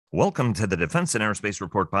Welcome to the Defense and Aerospace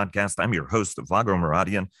Report podcast. I'm your host, Vago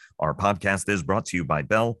Muradian. Our podcast is brought to you by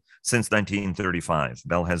Bell. Since 1935,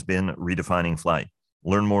 Bell has been redefining flight.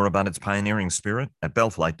 Learn more about its pioneering spirit at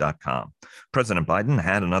bellflight.com. President Biden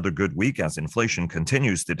had another good week as inflation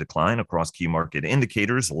continues to decline across key market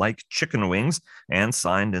indicators like chicken wings, and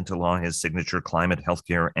signed into law his signature climate,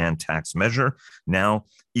 healthcare, and tax measure. Now,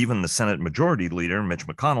 even the Senate Majority Leader, Mitch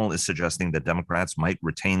McConnell, is suggesting that Democrats might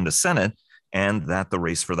retain the Senate and that the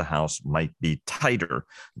race for the House might be tighter.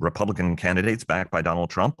 Republican candidates backed by Donald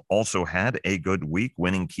Trump also had a good week,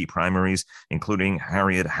 winning key primaries, including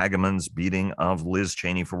Harriet Hageman's beating of Liz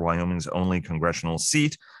Cheney for Wyoming's only congressional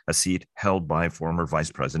seat, a seat held by former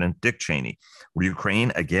Vice President Dick Cheney.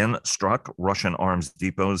 Ukraine again struck Russian arms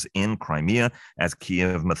depots in Crimea as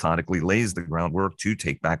Kiev methodically lays the groundwork to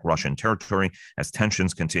take back Russian territory as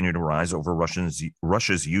tensions continue to rise over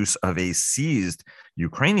Russia's use of a seized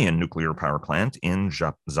Ukrainian nuclear power plant in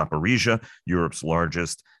Zaporizhia, Europe's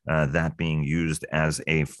largest, that being used as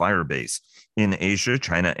a fire base. In Asia,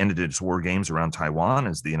 China ended its war games around Taiwan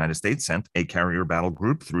as the United States sent a carrier battle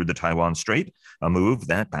group through the Taiwan Strait, a move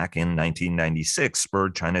that back in 1996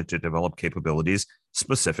 spurred China to develop capabilities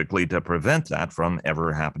specifically to prevent that from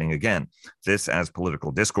ever happening again. This as political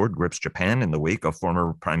discord grips Japan in the wake of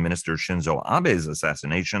former Prime Minister Shinzo Abe's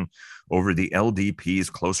assassination over the LDP's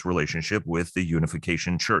close relationship with the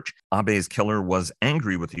Unification Church. Abe's killer was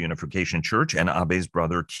angry with the Unification Church, and Abe's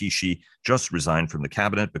brother Kishi just resigned from the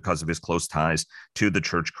cabinet because of his close ties to the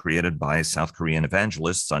church created by South Korean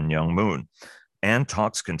evangelist Sun Myung Moon. And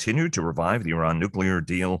talks continue to revive the Iran nuclear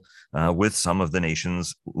deal, with some of the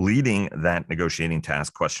nations leading that negotiating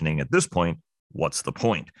task questioning at this point, what's the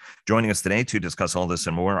point? Joining us today to discuss all this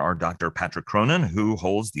and more are Dr. Patrick Cronin, who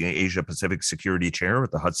holds the Asia Pacific Security Chair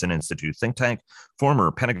at the Hudson Institute think tank,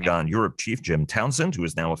 former Pentagon Europe Chief Jim Townsend, who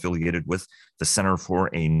is now affiliated with the Center for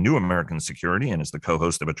a New American Security and is the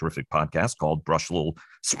co-host of a terrific podcast called Brush Little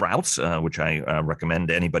Sprouts, which I recommend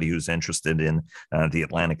anybody who's interested in the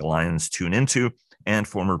Atlantic Alliance tune into, and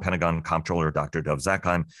former Pentagon Comptroller Dr. Dov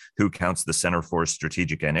Zakheim, who counts the Center for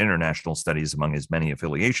Strategic and International Studies among his many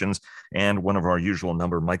affiliations. And one of our usual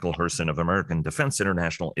number, Michael Herson of American Defense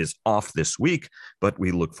International, is off this week, but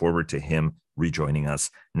we look forward to him rejoining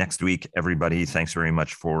us next week. Everybody, thanks very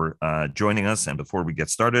much for joining us. And before we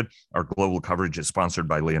get started, our global coverage is sponsored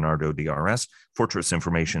by Leonardo DRS. Fortress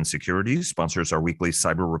Information Security sponsors our weekly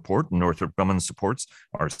cyber report. Northrop Grumman supports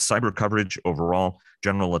our cyber coverage overall.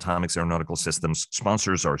 General Atomics Aeronautical Systems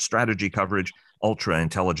sponsors our strategy coverage. Ultra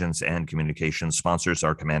Intelligence and Communications sponsors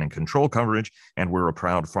our command and control coverage, and we're a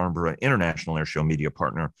proud Farnborough International Airshow media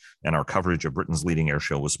partner, and our coverage of Britain's leading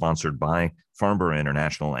airshow was sponsored by Farnborough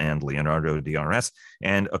International and Leonardo DRS.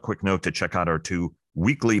 And a quick note to check out our two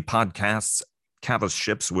weekly podcasts, Cavas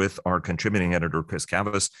Ships, with our contributing editor, Chris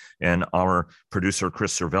Cavas, and our producer,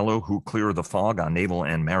 Chris Cervello, who clear the fog on naval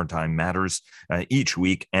and maritime matters each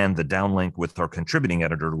week, and the downlink with our contributing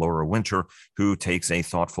editor, Laura Winter, who takes a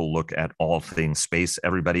thoughtful look at all things space.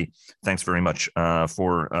 Everybody, thanks very much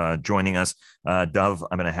for joining us. Dov,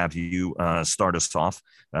 I'm going to have you start us off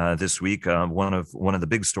this week. One of the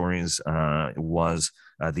big stories was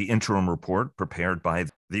the interim report prepared by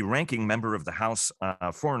the ranking member of the House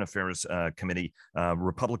Foreign Affairs Committee,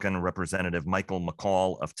 Republican Representative Michael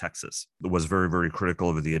McCaul of Texas. It was very, very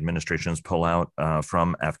critical of the administration's pullout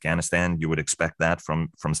from Afghanistan. You would expect that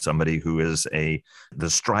from somebody who is the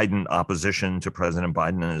strident opposition to President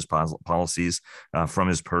Biden and his policies from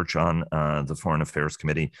his perch on the Foreign Affairs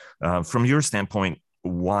Committee. From your standpoint,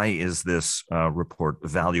 why is this report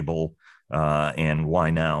valuable? And why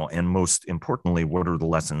now? And most importantly, what are the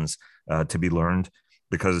lessons to be learned?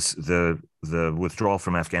 Because the withdrawal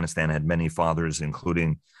from Afghanistan had many fathers,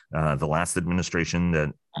 including the last administration.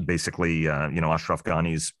 That basically, Ashraf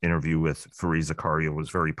Ghani's interview with Fareed Zakaria was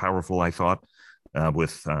very powerful, I thought,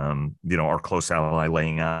 with our close ally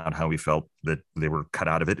laying out how he felt that they were cut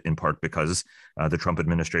out of it, in part because the Trump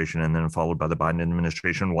administration and then followed by the Biden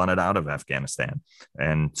administration wanted out of Afghanistan.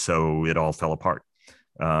 And so it all fell apart.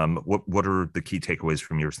 What are the key takeaways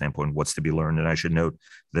from your standpoint? What's to be learned? And I should note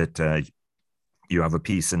that you have a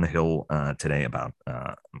piece in the Hill today about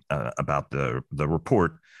the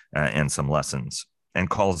report and some lessons, and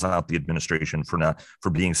calls out the administration for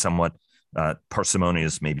being somewhat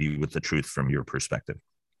parsimonious, maybe, with the truth from your perspective.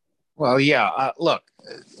 Well, yeah. Look,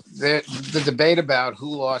 the debate about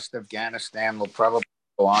who lost Afghanistan will probably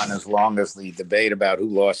go on as long as the debate about who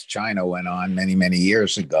lost China went on many, many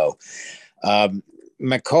years ago.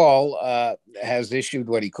 McCaul has issued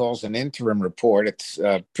what he calls an interim report. It's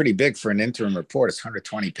pretty big for an interim report. It's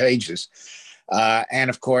 120 pages. And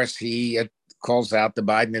of course, he calls out the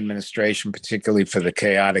Biden administration, particularly for the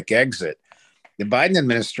chaotic exit. The Biden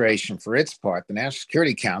administration, for its part, the National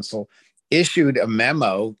Security Council, issued a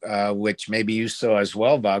memo, which maybe you saw as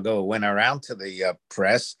well, Vago, went around to the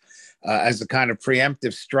press as a kind of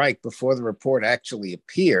preemptive strike before the report actually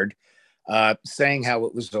appeared, saying how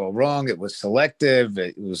it was all wrong, it was selective,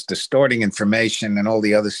 it was distorting information, and all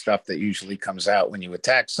the other stuff that usually comes out when you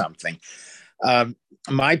attack something.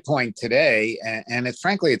 My point today, and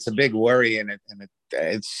frankly, it's a big worry, and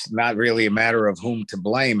it's not really a matter of whom to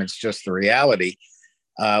blame, it's just the reality.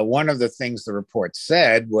 One of the things the report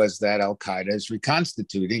said was that Al-Qaeda is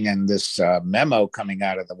reconstituting, and this memo coming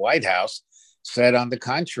out of the White House said on the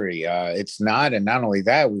contrary, it's not. And not only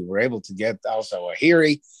that, we were able to get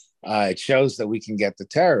al-Zawahiri. It shows that we can get the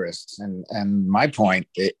terrorists. And my point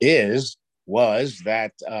was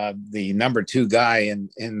that the number two guy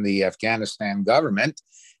in the Afghanistan government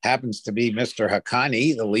happens to be Mr.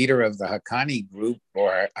 Haqqani, the leader of the Haqqani group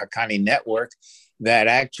or Haqqani network that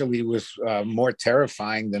actually was more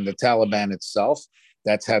terrifying than the Taliban itself,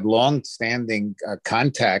 that's had long-standing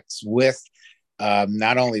contacts with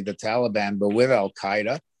not only the Taliban, but with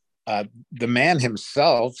Al-Qaeda. The man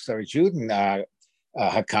himself, Sirajuddin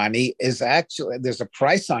Haqqani, is actually, there's a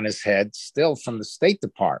price on his head still from the State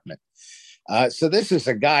Department. So this is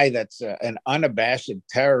a guy that's an unabashed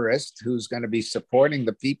terrorist who's going to be supporting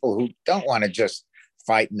the people who don't want to just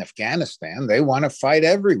fight in Afghanistan. They want to fight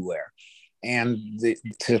everywhere. And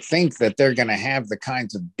to think that they're going to have the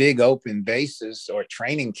kinds of big open bases or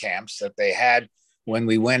training camps that they had when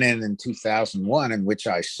we went in 2001, in which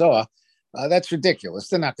I saw, that's ridiculous.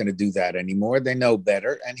 They're not going to do that anymore. They know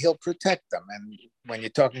better, and he'll protect them. And when you're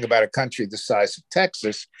talking about a country the size of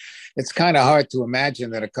Texas, it's kind of hard to imagine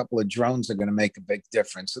that a couple of drones are going to make a big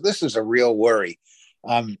difference. So this is a real worry.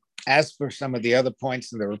 As for some of the other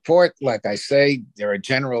points in the report, like I say, there are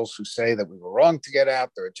generals who say that we were wrong to get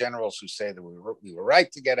out. There are generals who say that we were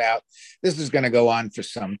right to get out. This is going to go on for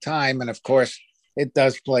some time. And of course, it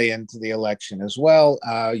does play into the election as well.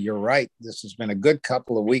 You're right. This has been a good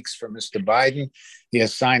couple of weeks for Mr. Biden. He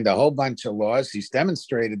has signed a whole bunch of laws. He's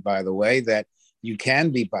demonstrated, by the way, that you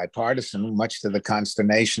can be bipartisan, much to the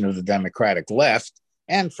consternation of the Democratic left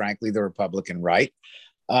and, frankly, the Republican right.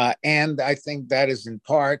 And I think that is in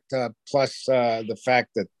part, plus the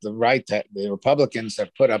fact that the Republicans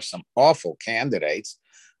have put up some awful candidates.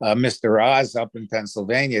 Mr. Oz up in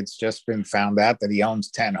Pennsylvania, it's just been found out that he owns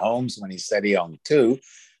 10 homes when he said he owned 2.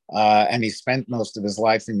 And he spent most of his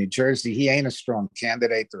life in New Jersey. He ain't a strong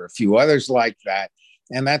candidate. There are a few others like that.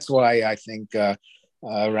 And that's why I think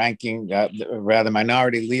Minority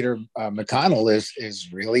Leader McConnell is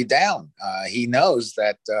really down. He knows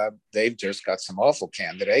that they've just got some awful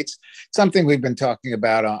candidates, something we've been talking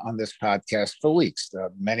about on this podcast for weeks.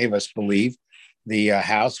 Many of us believe the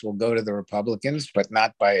House will go to the Republicans, but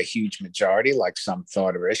not by a huge majority like some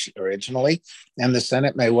thought originally. And the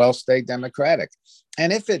Senate may well stay Democratic.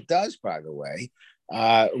 And if it does, by the way,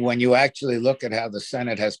 when you actually look at how the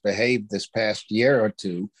Senate has behaved this past year or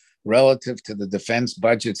two, relative to the defense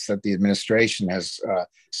budgets that the administration has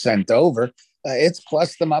sent over, it's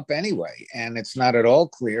plussed them up anyway. And it's not at all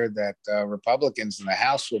clear that Republicans in the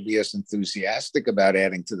House will be as enthusiastic about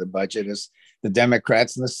adding to the budget as the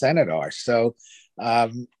Democrats in the Senate are. So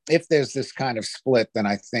if there's this kind of split, then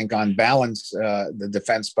I think on balance, the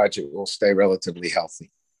defense budget will stay relatively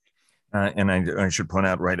healthy. And I should point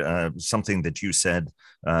out, right, something that you said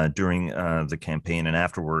during the campaign and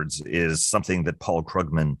afterwards is something that Paul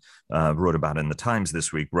Krugman wrote about in the Times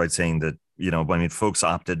this week, right, saying that, folks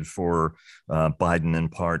opted for Biden in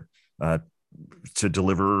part to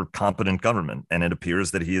deliver competent government. And it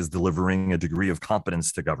appears that he is delivering a degree of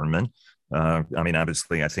competence to government.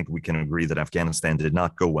 Obviously, I think we can agree that Afghanistan did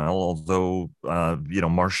not go well, although,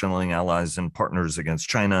 marshaling allies and partners against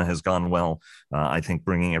China has gone well. I think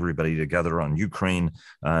bringing everybody together on Ukraine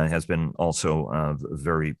has been also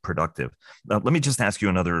very productive. Let me just ask you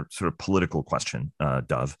another sort of political question,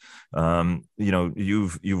 Dov.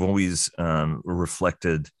 You've always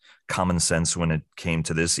reflected common sense when it came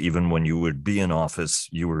to this. Even when you would be in office,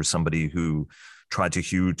 you were somebody who tried to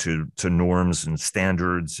hew to norms and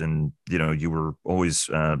standards. And, you were always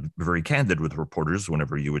very candid with reporters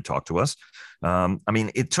whenever you would talk to us.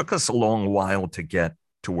 It took us a long while to get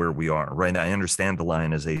to where we are, right? I understand the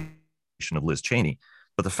lionization of Liz Cheney,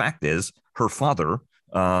 but the fact is her father,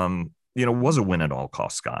 was a win at all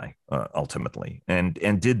costs guy ultimately,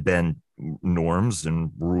 and did bend norms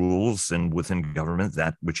and rules, and within government,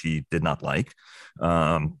 that which he did not like,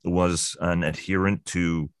 was an adherent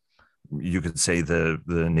to you could say the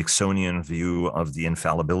Nixonian view of the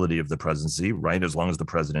infallibility of the presidency, right? As long as the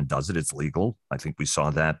president does it, it's legal. I think we saw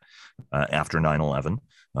that after 9/11,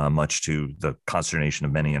 much to the consternation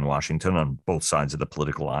of many in Washington on both sides of the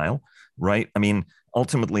political aisle, right? I mean,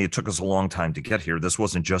 ultimately, it took us a long time to get here. This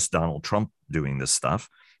wasn't just Donald Trump doing this stuff,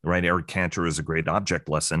 right? Eric Cantor is a great object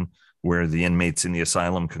lesson where the inmates in the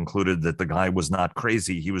asylum concluded that the guy was not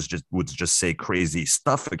crazy. He would just say crazy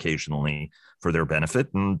stuff occasionally for their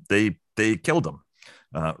benefit, and they killed him,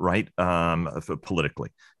 right? Politically,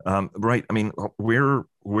 right? I mean,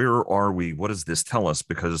 where are we? What does this tell us?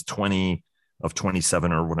 Because 20 of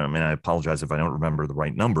 27 or whatever. I mean, I apologize if I don't remember the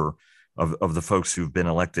right number of the folks who've been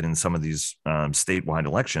elected in some of these statewide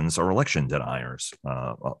elections are election deniers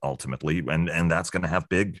ultimately, and that's going to have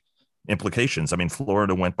big implications. I mean,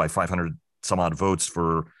 Florida went by 500 some odd votes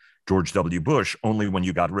for George W. Bush only when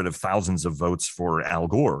you got rid of thousands of votes for Al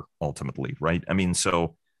Gore ultimately, right? I mean,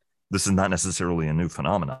 so this is not necessarily a new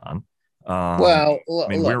phenomenon. Well, I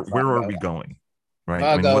mean, look, where are we going, right?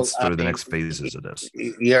 I mean, Vago, what's the next phases of this?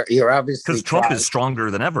 You're obviously because Trump is stronger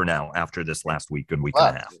than ever now after this last week and week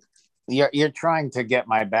and a half. You're trying to get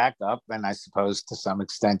my back up, and I suppose to some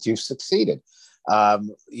extent you've succeeded.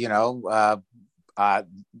 The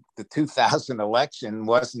 2000 election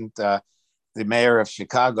wasn't the mayor of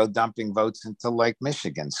Chicago dumping votes into Lake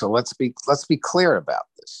Michigan. So let's be clear about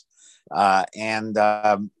this.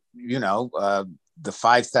 The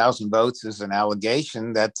 5,000 votes is an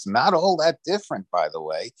allegation that's not all that different, by the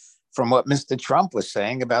way, from what Mr. Trump was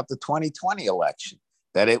saying about the 2020 election,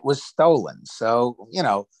 that it was stolen. So,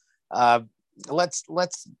 let's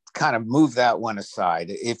kind of move that one aside.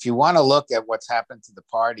 If you want to look at what's happened to the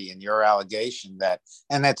party and your allegation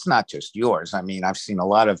and that's not just yours. I mean, I've seen a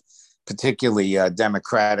lot of particularly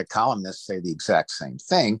Democratic columnists say the exact same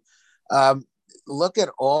thing. Look at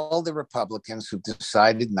all the Republicans who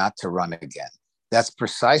decided not to run again. That's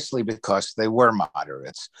precisely because they were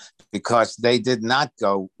moderates, because they did not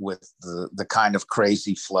go with the kind of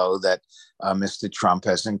crazy flow that Mr. Trump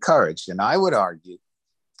has encouraged. And I would argue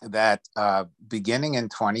that beginning in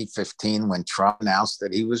 2015, when Trump announced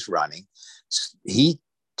that he was running, he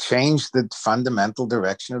changed the fundamental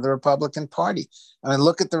direction of the Republican Party. I mean,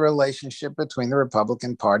 look at the relationship between the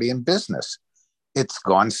Republican Party and business. It's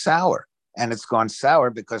gone sour, and it's gone sour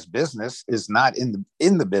because business is not in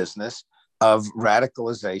the business of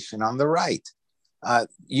radicalization on the right.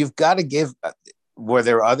 You've got to give. Were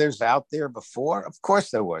there others out there before? Of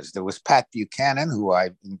course there was. There was Pat Buchanan, who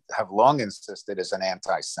I have long insisted is an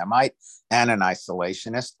anti-Semite and an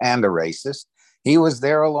isolationist and a racist. He was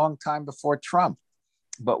there a long time before Trump.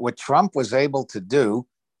 But what Trump was able to do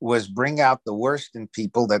was bring out the worst in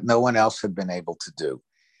people that no one else had been able to do.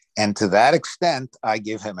 And to that extent, I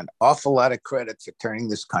give him an awful lot of credit for turning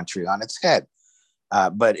this country on its head.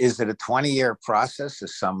 But is it a 20-year process,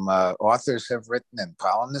 as some authors have written and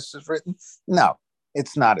columnists have written? No,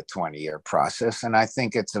 it's not a 20-year process. And I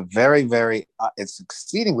think it's a very, very, it's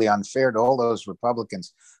exceedingly unfair to all those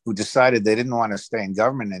Republicans who decided they didn't want to stay in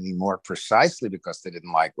government anymore precisely because they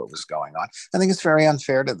didn't like what was going on. I think it's very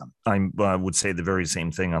unfair to them. I would say the very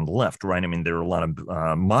same thing on the left, right? I mean, there are a lot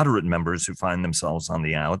of moderate members who find themselves on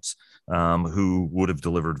the outs who would have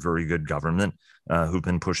delivered very good government. Who've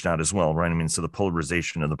been pushed out as well, right? I mean, so the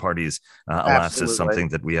polarization of the parties, alas, is something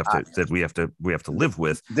that we have to live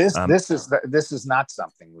with. This is not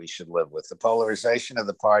something we should live with. The polarization of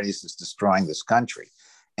the parties is destroying this country,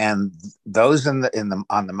 and those on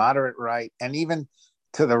the moderate right, and even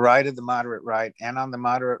to the right of the moderate right, and on the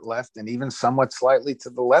moderate left, and even somewhat slightly to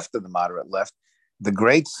the left of the moderate left, the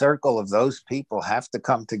great circle of those people have to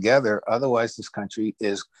come together. Otherwise, this country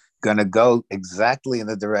is going to go exactly in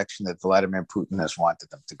the direction that Vladimir Putin has wanted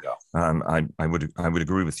them to go. I would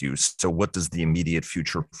agree with you. So what does the immediate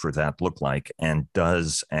future for that look like? And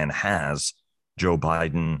has Joe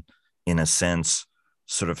Biden, in a sense,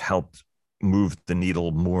 sort of helped move the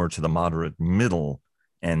needle more to the moderate middle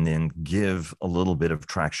and then give a little bit of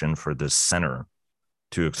traction for the center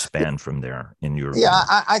to expand from there in your opinion?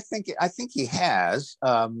 I think he has,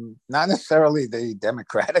 not necessarily the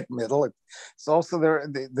Democratic middle. It's also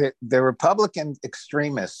the Republican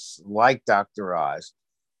extremists like Dr. Oz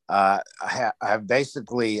have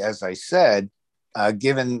basically, as I said,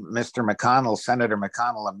 given Senator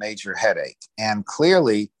McConnell, a major headache. And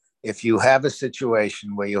clearly, if you have a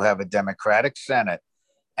situation where you have a Democratic Senate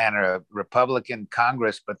and a Republican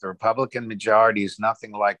Congress, but the Republican majority is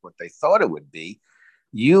nothing like what they thought it would be,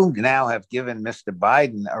 you now have given Mr.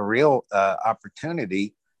 Biden a real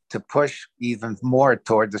opportunity to push even more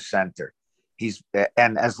toward the center.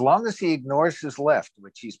 And as long as he ignores his left,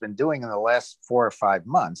 which he's been doing in the last 4 or 5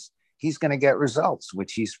 months, he's going to get results,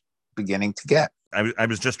 which he's beginning to get. I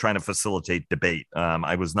was just trying to facilitate debate.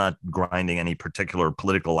 I was not grinding any particular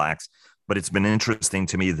political axe, but it's been interesting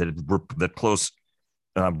to me that close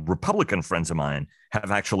Republican friends of mine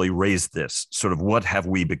have actually raised this sort of what have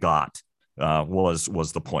we begot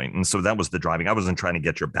was the point. And so that was the driving. I wasn't trying to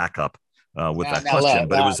get your backup with that question,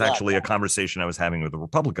 but it was actually a conversation I was having with the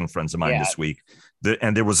Republican friends of mine this week.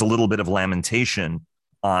 And there was a little bit of lamentation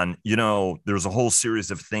on, there's a whole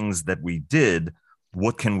series of things that we did.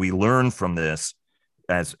 What can we learn from this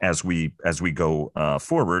as we go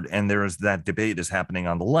forward? And there's that debate is happening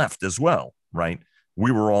on the left as well, right?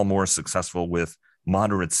 We were all more successful with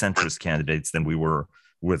moderate centrist candidates than we were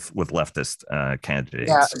with leftist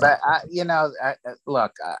candidates. Yeah, but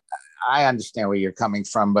look, I understand where you're coming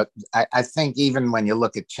from, but I think even when you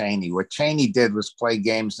look at Cheney, what Cheney did was play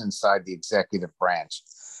games inside the executive branch.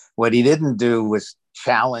 What he didn't do was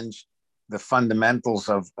challenge the fundamentals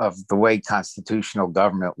of the way constitutional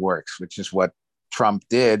government works, which is what Trump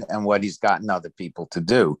did and what he's gotten other people to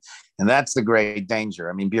do. And that's the great danger.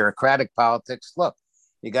 I mean, bureaucratic politics, look,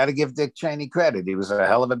 you got to give Dick Cheney credit. He was a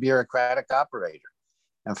hell of a bureaucratic operator.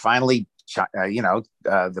 And finally,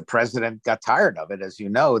 the president got tired of it, as you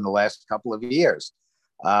know, in the last couple of years.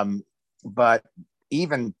 But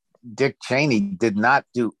even Dick Cheney did not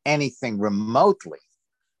do anything remotely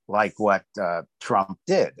like what Trump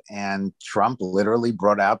did. And Trump literally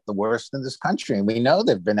brought out the worst in this country. And we know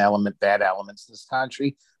there have been bad elements in this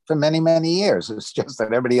country for many, many years. It's just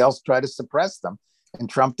that everybody else tried to suppress them. And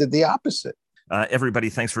Trump did the opposite. Everybody,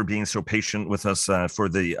 thanks for being so patient with us for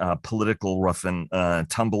the political rough and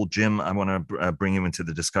tumble. Jim, I want to bring you into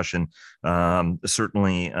the discussion.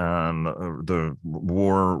 Certainly, the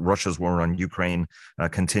war, Russia's war on Ukraine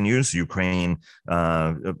continues. Ukraine,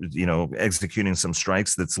 executing some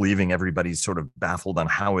strikes that's leaving everybody sort of baffled on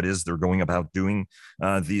how it is they're going about doing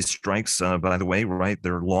these strikes. By the way, right,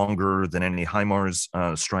 they're longer than any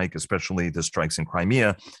HIMARS strike, especially the strikes in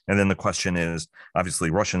Crimea. And then the question is,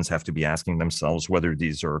 obviously, Russians have to be asking themselves whether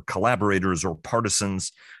these are collaborators or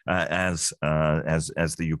partisans, as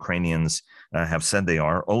the Ukrainians have said they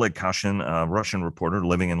are. Oleg Kashin, a Russian reporter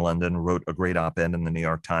living in London, wrote a great op-ed in the New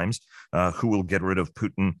York Times. Who will get rid of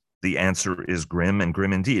Putin? The answer is grim, and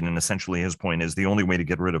grim indeed. And essentially his point is the only way to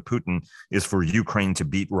get rid of Putin is for Ukraine to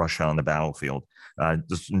beat Russia on the battlefield.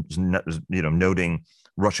 Noting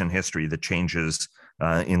Russian history, that changes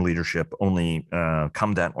in leadership only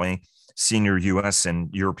come that way. Senior U.S.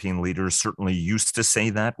 and European leaders certainly used to say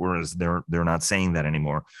that, whereas they're not saying that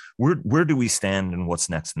anymore. Where do we stand, and what's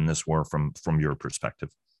next in this war from your perspective?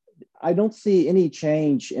 I don't see any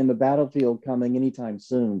change in the battlefield coming anytime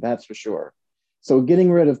soon. That's for sure. So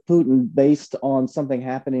getting rid of Putin based on something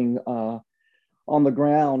happening on the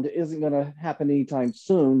ground isn't going to happen anytime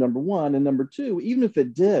soon, number one. And number two, even if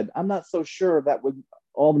it did, I'm not so sure that would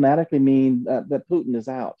automatically mean that Putin is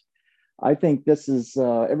out. I think this is,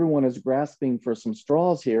 everyone is grasping for some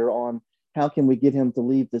straws here on how can we get him to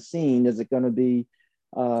leave the scene? Is it going to be,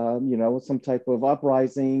 some type of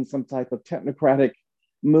uprising, some type of technocratic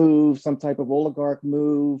move, some type of oligarch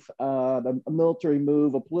move, a military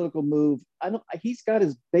move, a political move? He's got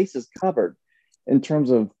his bases covered in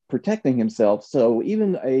terms of protecting himself. So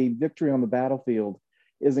even a victory on the battlefield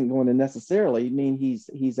isn't going to necessarily mean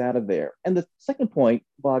he's out of there. And the second point,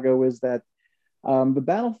 Vago, is that the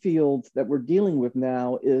battlefield that we're dealing with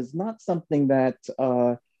now is not something that,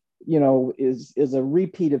 is a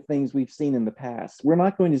repeat of things we've seen in the past. We're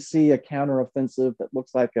not going to see a counteroffensive that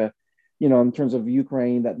looks like in terms of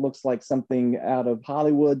Ukraine, that looks like something out of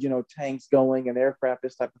Hollywood, tanks going and aircraft,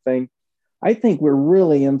 this type of thing. I think we're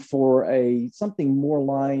really in for something more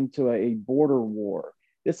aligned to a border war.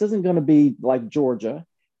 This isn't going to be like Georgia,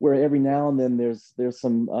 where every now and then there's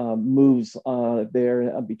some moves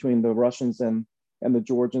there between the Russians and the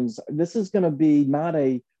Georgians. This is going to be not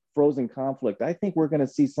a frozen conflict. I think we're going to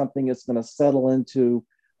see something that's going to settle into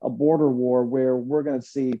a border war where we're going to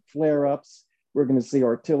see flare-ups, we're going to see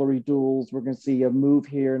artillery duels, we're going to see a move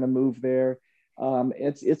here and a move there.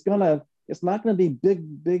 It's not going to be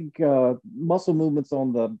big muscle movements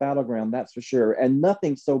on the battleground, that's for sure, and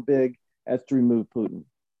nothing so big as to remove Putin.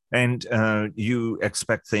 And you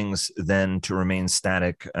expect things then to remain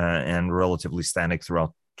static and relatively static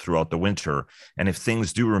throughout the winter. And if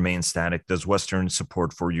things do remain static, does Western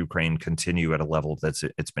support for Ukraine continue at a level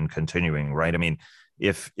it's been continuing, right? I mean,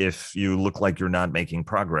 if you look like you're not making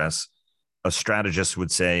progress, a strategist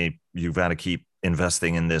would say you've got to keep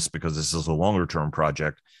investing in this because this is a longer term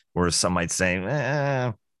project, whereas some might say,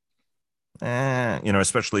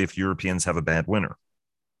 especially if Europeans have a bad winter.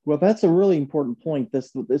 Well, that's a really important point.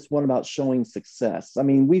 This one about showing success. I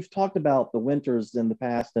mean, we've talked about the winters in the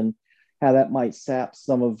past and how that might sap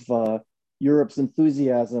some of Europe's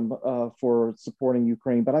enthusiasm for supporting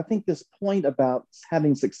Ukraine. But I think this point about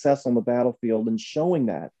having success on the battlefield and showing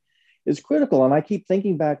that is critical. And I keep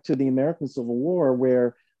thinking back to the American Civil War,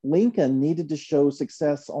 where Lincoln needed to show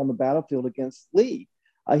success on the battlefield against Lee.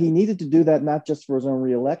 He needed to do that not just for his own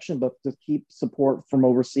reelection, but to keep support from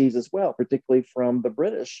overseas as well, particularly from the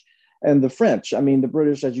British and the French. I mean, the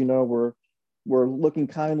British, as you know, were looking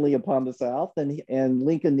kindly upon the South, and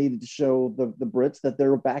Lincoln needed to show the Brits that they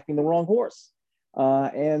were backing the wrong horse.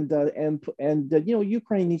 Ukraine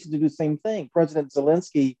needs to do the same thing. President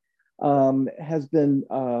Zelensky has been,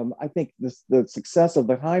 I think, the success of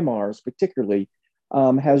the HIMARS particularly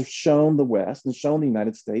has shown the West and shown the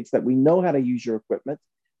United States that we know how to use your equipment.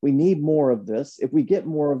 We need more of this. If we get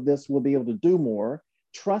more of this, we'll be able to do more.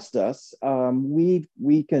 Trust us. We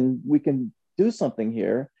can do something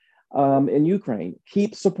here in Ukraine.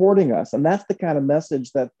 Keep supporting us, and that's the kind of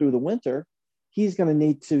message that through the winter he's going to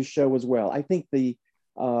need to show as well. I think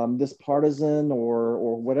this partisan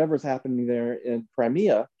or whatever's happening there in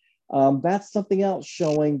Crimea, that's something else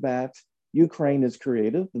showing that Ukraine is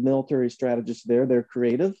creative. The military strategists there, they're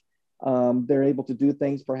creative. They're able to do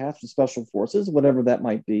things perhaps with special forces, whatever that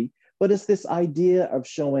might be. But it's this idea of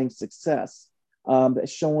showing success,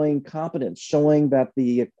 showing competence, showing that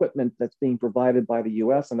the equipment that's being provided by the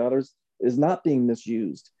US and others is not being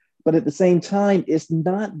misused. But at the same time, it's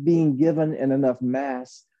not being given in enough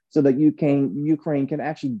mass so that Ukraine can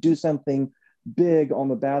actually do something big on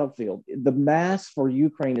the battlefield. The mass for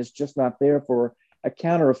Ukraine is just not there for a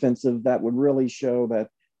counteroffensive that would really show that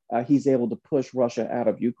he's able to push Russia out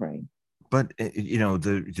of Ukraine. But,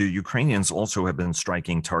 the Ukrainians also have been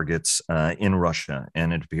striking targets in Russia,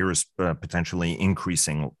 and it appears potentially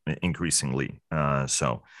increasingly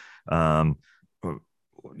so. Does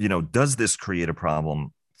this create a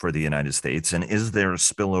problem for the United States? And is there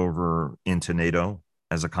spillover into NATO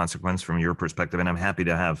as a consequence from your perspective? And I'm happy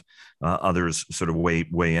to have others sort of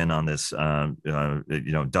weigh in on this,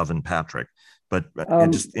 Dov and Patrick. But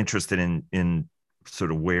I'm just interested in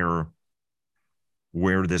sort of where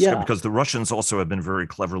this, because the Russians also have been very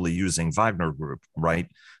cleverly using Wagner Group, right?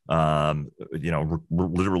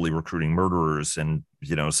 Literally recruiting murderers and,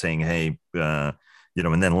 saying, hey, and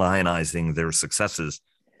then lionizing their successes.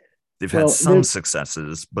 They've had some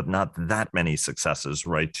successes, but not that many successes,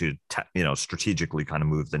 right? To, strategically kind of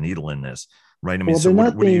move the needle in this, right? I mean, so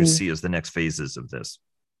what do you see as the next phases of this?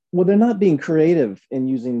 Well, they're not being creative in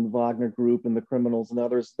using the Wagner Group and the criminals and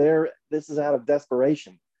others. This is out of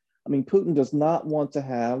desperation. I mean, Putin does not want to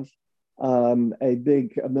have a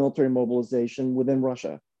big military mobilization within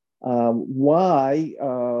Russia. Why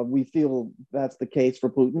we feel that's the case for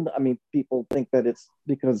Putin? I mean, people think that it's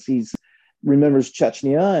because he remembers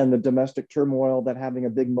Chechnya and the domestic turmoil that having a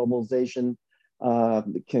big mobilization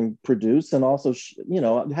can produce. And also,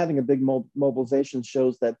 having a big mobilization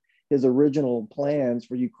shows that his original plans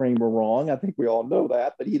for Ukraine were wrong. I think we all know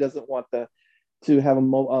that, but he doesn't want to have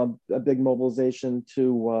a big mobilization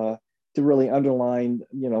to really underline,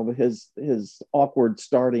 his awkward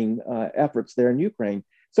starting efforts there in Ukraine.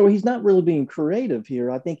 So he's not really being creative here.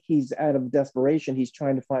 I think he's out of desperation. He's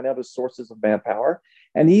trying to find other sources of manpower,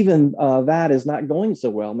 and even that is not going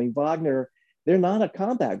so well. I mean, Wagner, they're not a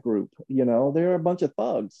combat group. They're a bunch of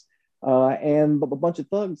thugs. And a bunch of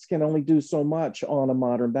thugs can only do so much on a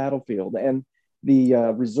modern battlefield. And the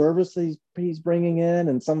reservists he's bringing in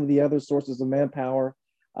and some of the other sources of manpower,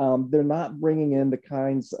 they're not bringing in the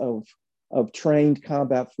kinds of trained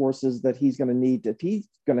combat forces that he's going to need if he's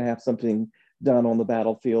going to have something done on the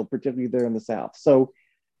battlefield, particularly there in the South. So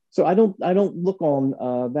I don't look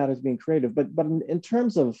on that as being creative. But in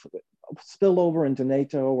terms of spillover into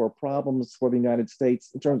NATO or problems for the United States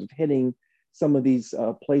in terms of hitting some of these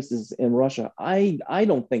places in Russia, I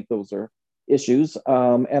don't think those are issues.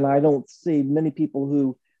 And I don't see many people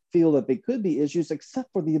who feel that they could be issues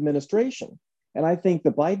except for the administration. And I think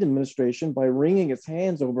the Biden administration, by wringing its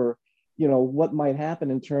hands over, what might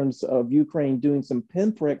happen in terms of Ukraine doing some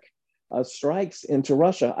pinprick strikes into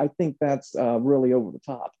Russia, I think that's really over the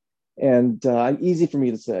top. And easy for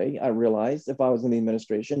me to say, I realize if I was in the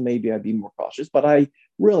administration, maybe I'd be more cautious. But I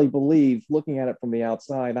really believe, looking at it from the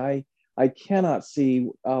outside, I cannot see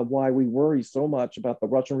why we worry so much about the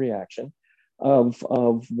Russian reaction of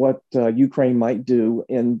what Ukraine might do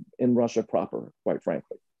in Russia proper, quite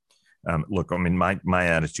frankly. Look, I mean, my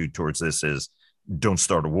attitude towards this is don't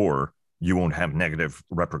start a war. You won't have negative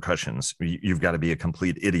repercussions. You've got to be a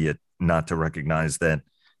complete idiot not to recognize that,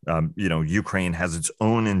 Ukraine has its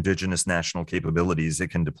own indigenous national capabilities it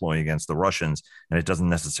can deploy against the Russians, and it doesn't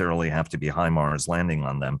necessarily have to be HIMARS landing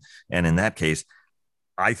on them. And in that case,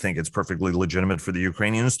 I think it's perfectly legitimate for the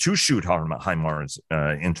Ukrainians to shoot HIMARS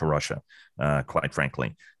into Russia, quite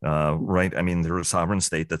frankly. Right? I mean, they're a sovereign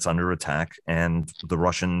state that's under attack, and the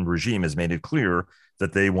Russian regime has made it clear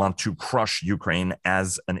that they want to crush Ukraine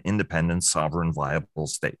as an independent, sovereign, viable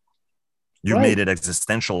state. You made it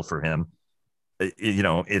existential for him.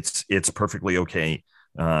 It's perfectly okay.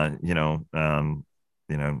 Don't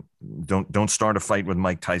start a fight with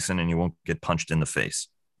Mike Tyson and you won't get punched in the face,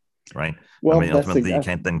 right? Well, I mean, ultimately, you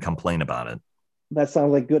can't then complain about it. That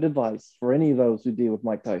sounds like good advice for any of those who deal with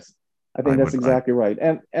Mike Tyson. I think that's exactly right.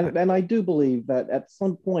 And I do believe that at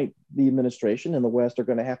some point, the administration in the West are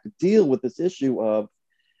going to have to deal with this issue of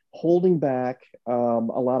holding back a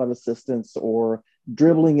lot of assistance or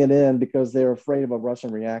dribbling it in because they're afraid of a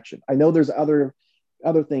Russian reaction. I know there's other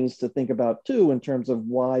things to think about too in terms of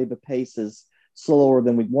why the pace is slower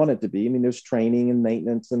than we'd want it to be. I mean, there's training and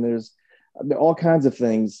maintenance, and there's all kinds of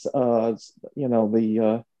things.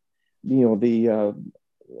 The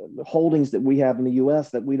holdings that we have in the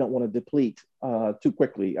U.S. that we don't want to deplete too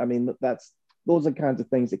quickly. I mean, those are kinds of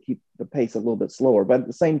things that keep the pace a little bit slower. But at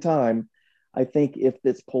the same time, I think if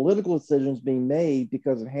it's political decisions being made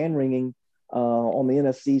because of hand-wringing on the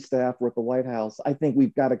NSC staff or at the White House, I think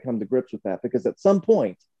we've got to come to grips with that, because at some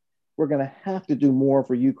point, we're going to have to do more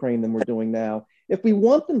for Ukraine than we're doing now if we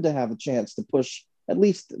want them to have a chance to push at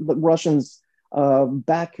least the Russians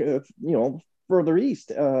back, further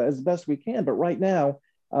east as best we can. But right now,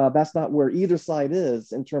 that's not where either side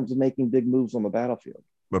is in terms of making big moves on the battlefield.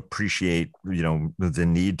 Appreciate the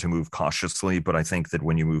need to move cautiously, but I think that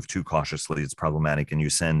when you move too cautiously, it's problematic, and you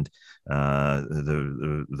send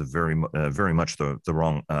the very much the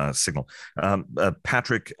wrong signal.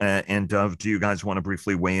 Patrick and Dov, do you guys want to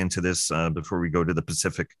briefly weigh into this before we go to the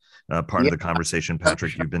Pacific part of the conversation?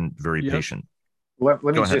 Patrick, you've been very patient. Let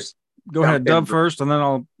me just go ahead, Dov first, and then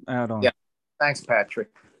I'll add on. Yeah, thanks, Patrick.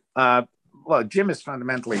 Well, Jim is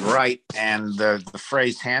fundamentally right, and the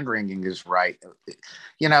phrase hand-wringing is right.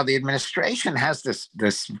 The administration has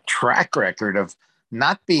this track record of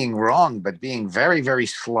not being wrong, but being very, very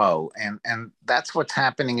slow, and that's what's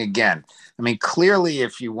happening again. I mean, clearly,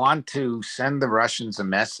 if you want to send the Russians a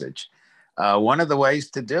message, one of the ways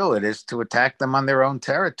to do it is to attack them on their own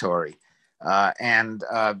territory, and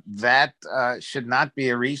that should not be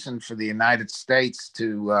a reason for the United States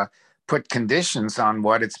to put conditions on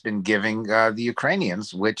what it's been giving the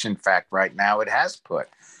Ukrainians, which in fact right now it has put.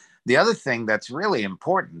 The other thing that's really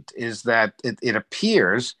important is that it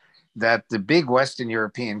appears that the big Western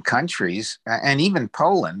European countries and even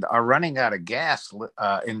Poland are running out of gas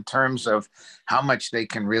in terms of how much they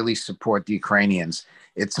can really support the Ukrainians.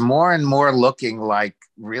 It's more and more looking like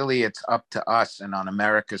really it's up to us and on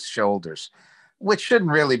America's shoulders, which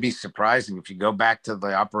shouldn't really be surprising if you go back to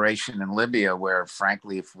the operation in Libya, where,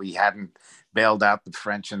 frankly, if we hadn't bailed out the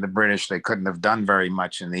French and the British, they couldn't have done very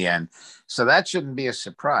much in the end. So that shouldn't be a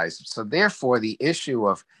surprise. So therefore, the issue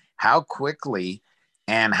of how quickly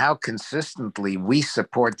and how consistently we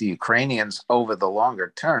support the Ukrainians over the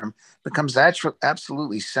longer term becomes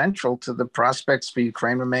absolutely central to the prospects for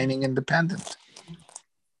Ukraine remaining independent.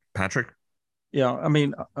 Patrick? Yeah, I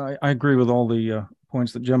mean, I agree with all the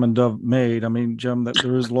points that Jim and Dov made. I mean, Jim, that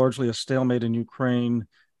there is largely a stalemate in Ukraine,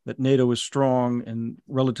 that NATO is strong and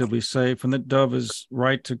relatively safe, and that Dov is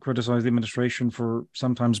right to criticize the administration for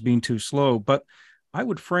sometimes being too slow. But I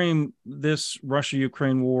would frame this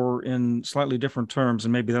Russia-Ukraine war in slightly different terms,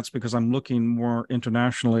 and maybe that's because I'm looking more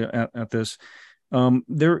internationally at this.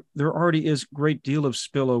 There already is a great deal of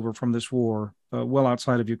spillover from this war well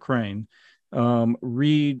outside of Ukraine.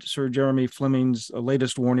 Read Sir Jeremy Fleming's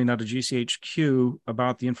latest warning out of GCHQ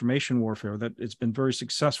about the information warfare, that it's been very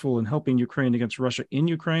successful in helping Ukraine against Russia in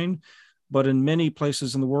Ukraine, but in many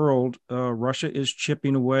places in the world, Russia is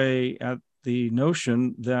chipping away at the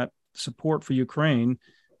notion that support for Ukraine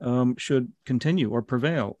should continue or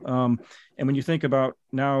prevail. And when you think about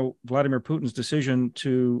now Vladimir Putin's decision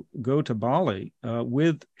to go to Bali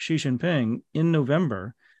with Xi Jinping in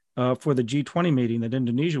November for the G20 meeting that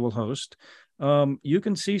Indonesia will host, you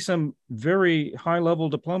can see some very high-level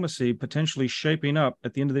diplomacy potentially shaping up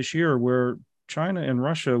at the end of this year, where China and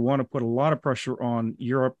Russia want to put a lot of pressure on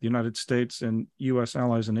Europe, the United States, and U.S.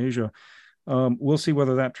 allies in Asia. We'll see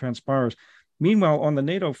whether that transpires. Meanwhile, on the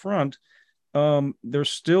NATO front,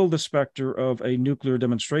 there's still the specter of a nuclear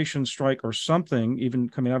demonstration strike or something, even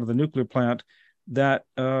coming out of the nuclear plant, that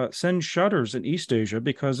sends shudders in East Asia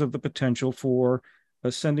because of the potential for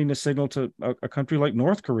sending a signal to a country like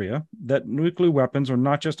North Korea that nuclear weapons are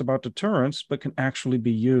not just about deterrence, but can actually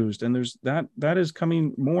be used. And there's that is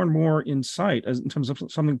coming more and more in sight as in terms of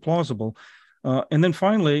something plausible. And then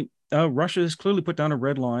finally, Russia has clearly put down a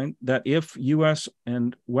red line that if U.S.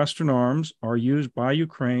 and Western arms are used by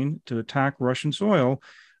Ukraine to attack Russian soil,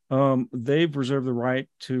 they've reserved the right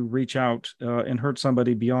to reach out and hurt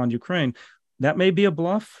somebody beyond Ukraine. That may be a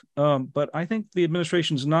bluff, but I think the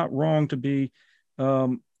administration is not wrong to be,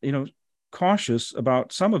 cautious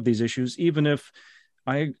about some of these issues, even if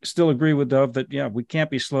I still agree with Dov that, yeah, we can't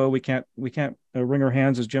be slow. We can't wring our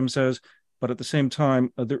hands, as Jim says. But at the same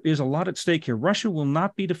time, there is a lot at stake here. Russia will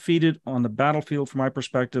not be defeated on the battlefield, from my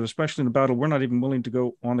perspective, especially in a battle we're not even willing to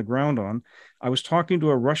go on the ground on. I was talking to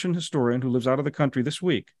a Russian historian who lives out of the country this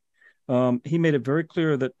week. He made it very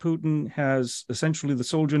clear that Putin has essentially the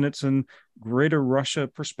Solzhenitsyn greater Russia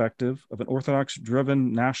perspective of an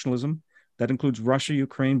Orthodox-driven nationalism that includes Russia,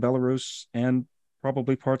 Ukraine, Belarus, and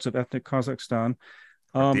probably parts of ethnic Kazakhstan.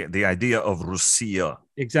 The idea of Russia.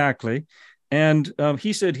 Exactly. And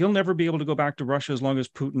he said he'll never be able to go back to Russia as long as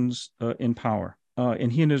Putin's in power.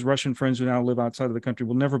 And he and his Russian friends who now live outside of the country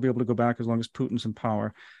will never be able to go back as long as Putin's in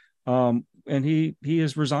power. And he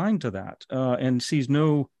is resigned to that and sees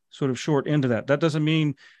no sort of short end to that. That doesn't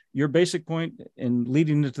mean your basic point in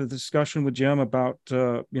leading into the discussion with Jim about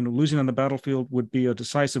losing on the battlefield would be a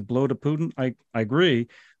decisive blow to Putin. I agree,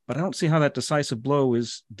 but I don't see how that decisive blow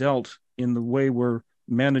is dealt in the way we're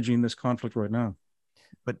managing this conflict right now.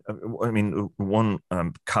 But one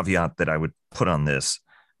caveat that I would put on this,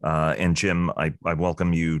 and Jim, I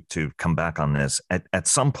welcome you to come back on this. At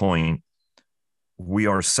some point, we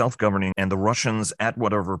are self-governing, and the Russians, at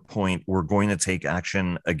whatever point, were going to take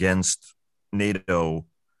action against NATO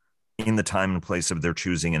in the time and place of their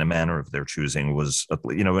choosing, in a manner of their choosing, was,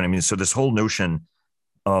 you know what I mean? So this whole notion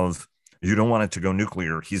of you don't want it to go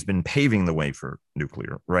nuclear, he's been paving the way for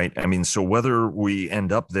nuclear, right? I mean, so whether we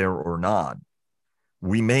end up there or not,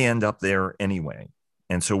 we may end up there anyway.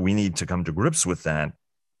 And so we need to come to grips with that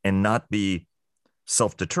and not be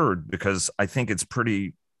self-deterred, because I think it's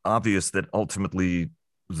pretty obvious that ultimately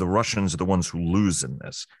the Russians are the ones who lose in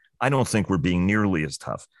this. I don't think we're being nearly as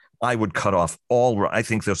tough. I would cut off I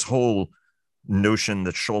think this whole notion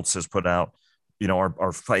that Scholz has put out,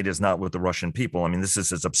 our fight is not with the Russian people. I mean, this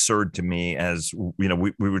is as absurd to me as, we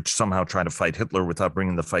would somehow try to fight Hitler without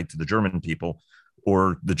bringing the fight to the German people,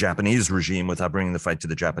 or the Japanese regime without bringing the fight to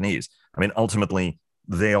the Japanese. I mean, ultimately,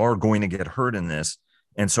 they are going to get hurt in this.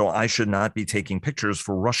 And so I should not be taking pictures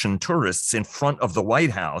for Russian tourists in front of the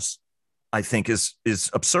White House, I think is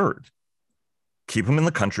absurd. Keep them in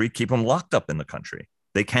the country, keep them locked up in the country.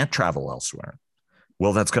 They can't travel elsewhere.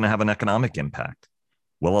 Well, that's going to have an economic impact.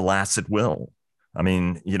 Well, alas, it will. I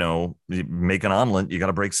mean, you make an omelet, you got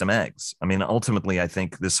to break some eggs. I mean, ultimately, I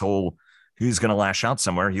think this whole, he's going to lash out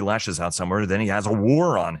somewhere, he lashes out somewhere, then he has a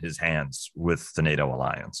war on his hands with the NATO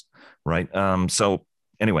alliance, right? So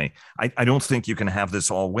anyway, I don't think you can have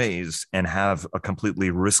this always and have a completely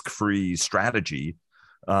risk-free strategy.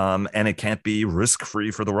 And it can't be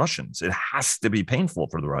risk-free for the Russians. It has to be painful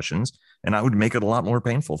for the Russians, and I would make it a lot more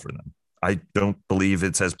painful for them. I don't believe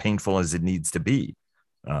it's as painful as it needs to be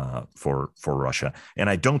for Russia. And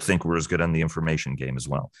I don't think we're as good on the information game as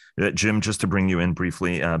well. Jim, just to bring you in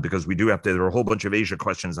briefly, because we do have to, there are a whole bunch of Asia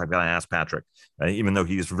questions I've got to ask Patrick, even though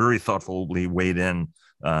he's very thoughtfully weighed in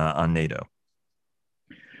on NATO.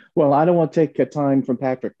 Well, I don't want to take time from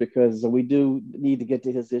Patrick because we do need to get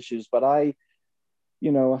to his issues, but we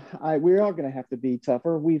are going to have to be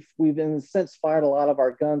tougher. We've in a sense fired a lot of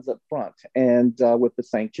our guns up front, and with the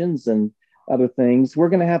sanctions and other things, we're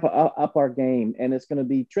going to have to up our game, and it's going to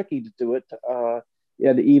be tricky to do it,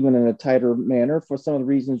 even in a tighter manner for some of the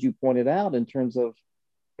reasons you pointed out in terms of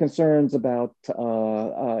concerns about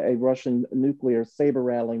a Russian nuclear saber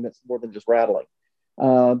rattling that's more than just rattling.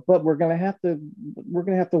 But we're going to have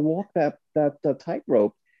to walk that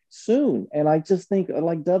tightrope soon. And I just think,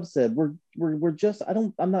 like Dov said, we're just,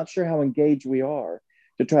 I'm not sure how engaged we are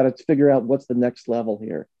to try to figure out what's the next level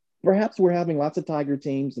here. Perhaps we're having lots of Tiger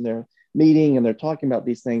teams and they're meeting and they're talking about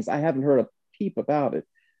these things. I haven't heard a peep about it,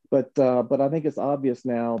 but I think it's obvious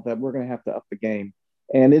now that we're going to have to up the game,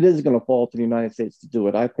 and it is going to fall to the United States to do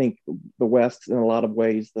it. I think the West, in a lot of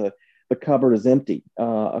ways, the cupboard is empty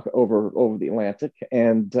over the Atlantic,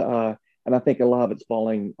 and I think a lot of it's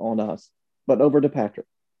falling on us. But over to Patrick.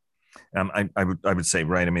 I would say,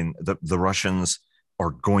 right. I mean, the Russians are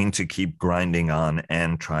going to keep grinding on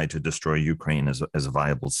and try to destroy Ukraine as a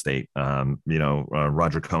viable state.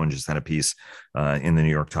 Roger Cohen just had a piece in the New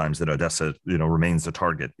York Times that Odessa, remains the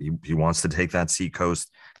target. He wants to take that seacoast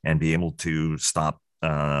and be able to stop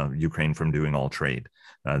Ukraine from doing all trade.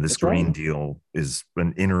 This Green Deal is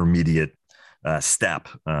an intermediate step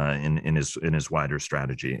in his wider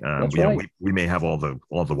strategy. We may have all the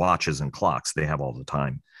watches and clocks; they have all the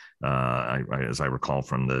time. as I recall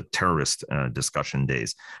from the terrorist discussion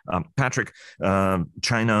days. Patrick,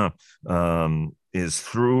 China is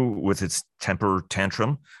through with its temper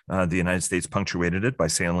tantrum. The United States punctuated it by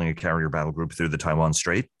sailing a carrier battle group through the Taiwan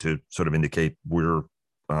Strait to sort of indicate we're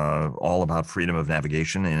all about freedom of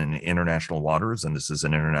navigation in international waters, and this is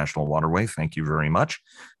an international waterway. Thank you very much.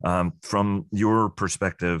 From your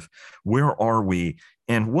perspective, where are we?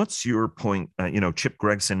 And what's your point? Chip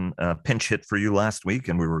Gregson pinch hit for you last week,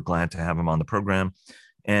 and we were glad to have him on the program.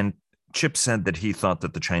 And Chip said that he thought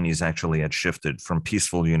that the Chinese actually had shifted from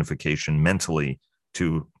peaceful unification mentally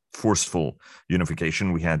to forceful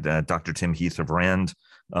unification. We had Dr. Tim Heath of RAND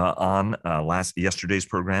on yesterday's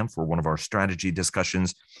program for one of our strategy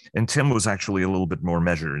discussions. And Tim was actually a little bit more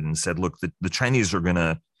measured and said, look, the Chinese are going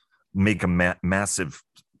to make a massive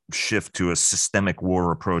shift to a systemic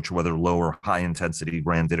war approach, whether low or high intensity.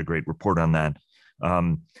 RAND did a great report on that,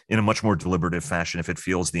 in a much more deliberative fashion if it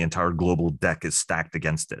feels the entire global deck is stacked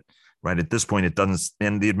against it. Right at this point, it doesn't,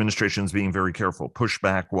 and the administration is being very careful, push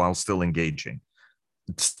back while still engaging.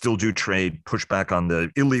 Still do trade, push back on the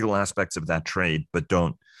illegal aspects of that trade, but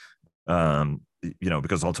don't,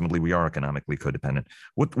 because ultimately we are economically codependent.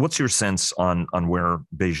 What's your sense on where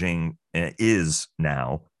Beijing is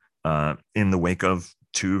now in the wake of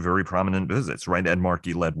two very prominent visits, right? Ed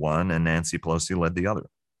Markey led one and Nancy Pelosi led the other.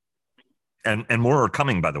 And more are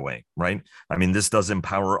coming, by the way, right? I mean, this does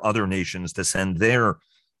empower other nations to send their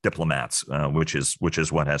diplomats, which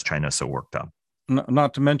is what has China so worked up.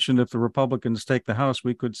 Not to mention, if the Republicans take the House,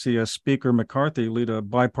 we could see a Speaker McCarthy lead a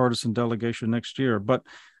bipartisan delegation next year. But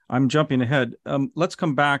I'm jumping ahead. Let's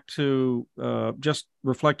come back to just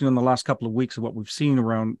reflecting on the last couple of weeks of what we've seen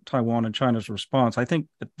around Taiwan and China's response. I think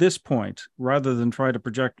at this point, rather than try to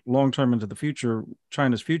project long-term into the future,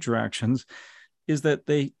 China's future actions, is that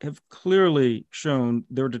they have clearly shown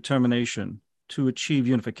their determination to achieve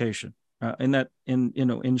unification.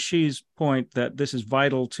 In Xi's point that this is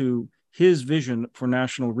vital to his vision for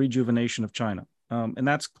national rejuvenation of China. And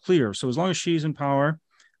that's clear. So as long as Xi's in power,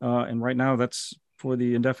 and right now that's for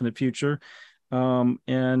the indefinite future,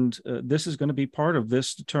 this is going to be part of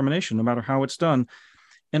this determination, no matter how it's done.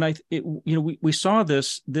 And we saw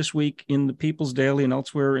this week in the People's Daily and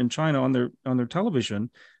elsewhere in China on their television.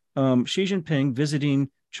 Xi Jinping visiting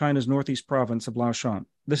China's northeast province of Laoshan.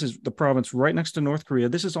 This is the province right next to North Korea.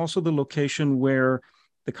 This is also the location where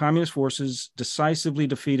the communist forces decisively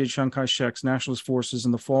defeated Chiang Kai-shek's nationalist forces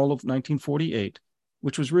in the fall of 1948,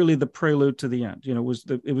 which was really the prelude to the end. It was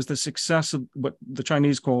the success of what the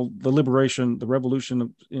Chinese call the liberation, the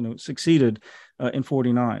revolution succeeded in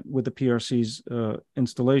 49 with the PRC's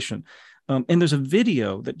installation. And there's a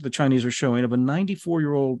video that the Chinese are showing of a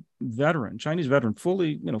 94-year-old veteran, Chinese veteran,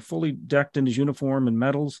 fully decked in his uniform and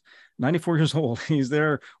medals, 94 years old. He's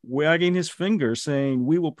there wagging his finger saying,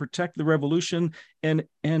 "We will protect the revolution."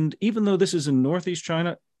 And even though this is in Northeast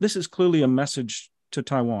China, this is clearly a message to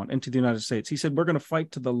Taiwan and to the United States. He said, we're going to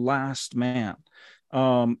fight to the last man.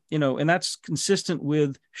 And that's consistent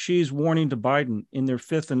with Xi's warning to Biden in their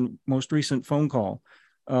fifth and most recent phone call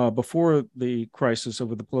before the crisis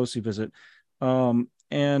over the Pelosi visit,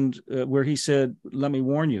 where he said, "Let me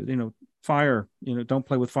warn you, fire, don't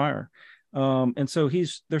play with fire." And so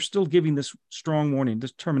they're still giving this strong warning,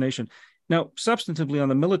 this determination. Now, substantively on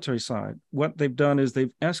the military side, what they've done is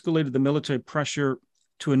they've escalated the military pressure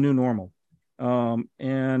to a new normal.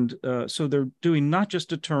 So they're doing not just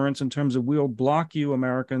deterrence in terms of we'll block you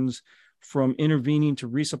Americans from intervening to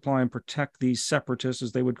resupply and protect these separatists,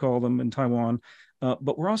 as they would call them in Taiwan,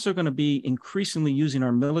 but we're also going to be increasingly using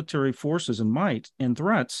our military forces and might and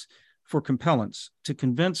threats for compellence to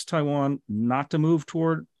convince Taiwan not to move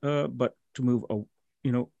toward, but to move,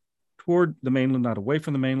 toward the mainland, not away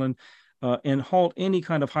from the mainland, and halt any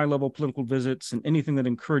kind of high-level political visits and anything that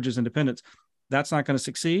encourages independence. That's not going to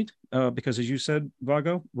succeed because, as you said,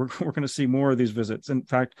 Vago, we're going to see more of these visits. In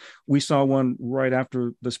fact, we saw one right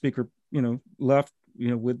after the speaker, left,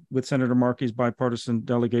 with Senator Markey's bipartisan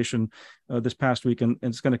delegation this past week, and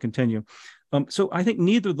it's going to continue. So I think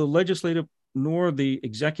neither the legislative nor the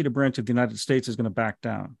executive branch of the United States is going to back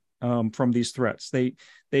down from these threats.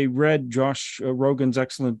 They read Josh Rogan's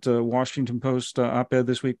excellent Washington Post op-ed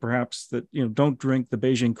this week, perhaps, that don't drink the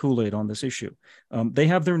Beijing Kool-Aid on this issue. They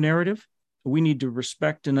have their narrative. We need to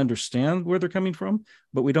respect and understand where they're coming from,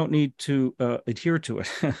 but we don't need to adhere to it.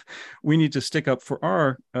 We need to stick up for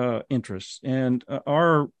our interests and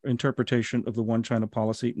our interpretation of the One China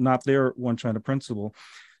policy, not their One China principle.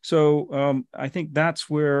 So I think that's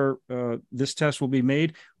where this test will be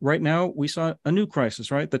made. Right now, we saw a new crisis,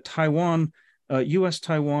 right? The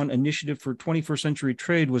U.S.-Taiwan Initiative for 21st Century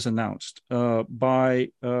Trade was announced by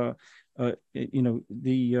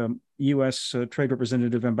the U.S. Trade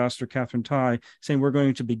Representative Ambassador Catherine Tai saying we're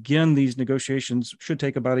going to begin these negotiations, should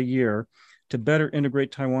take about a year, to better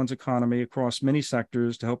integrate Taiwan's economy across many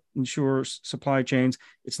sectors to help ensure supply chains.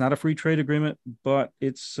 It's not a free trade agreement, but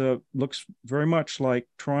it's looks very much like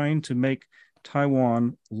trying to make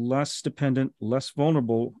Taiwan less dependent, less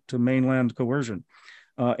vulnerable to mainland coercion.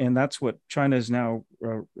 And that's what China is now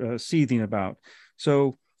seething about.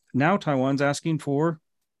 So now Taiwan's asking for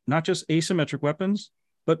not just asymmetric weapons,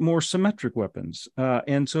 but more symmetric weapons.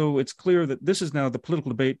 And so it's clear that this is now the political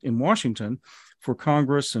debate in Washington for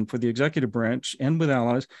Congress and for the executive branch and with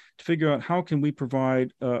allies to figure out how can we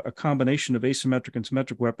provide a combination of asymmetric and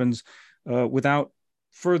symmetric weapons without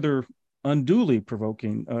further unduly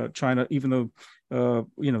provoking China, even though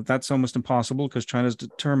that's almost impossible because China's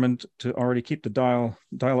determined to already keep the dial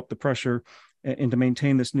up the pressure and to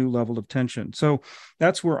maintain this new level of tension. So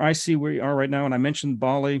that's where I see where we are right now. And I mentioned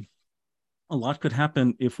Bali. A lot could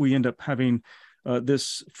happen if we end up having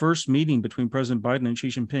this first meeting between President Biden and Xi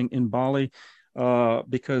Jinping in Bali,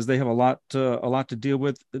 because they have a lot to deal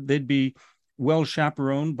with. They'd be well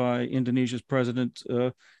chaperoned by Indonesia's president,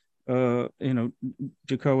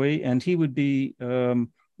 Jokowi, and he would be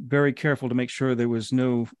very careful to make sure there was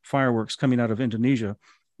no fireworks coming out of Indonesia.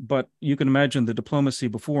 But you can imagine the diplomacy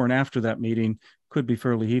before and after that meeting could be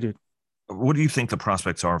fairly heated. What do you think the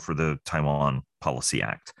prospects are for the Taiwan Policy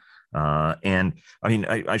Act? And I mean,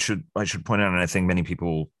 I should point out, and I think many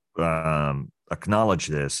people acknowledge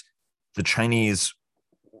this: the Chinese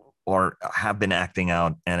have been acting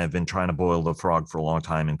out and have been trying to boil the frog for a long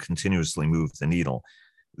time and continuously move the needle.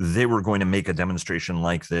 They were going to make a demonstration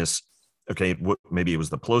like this. Okay, maybe it was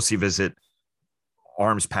the Pelosi visit,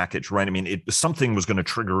 arms package, right? I mean, something was going to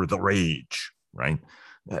trigger the rage, right?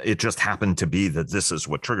 It just happened to be that this is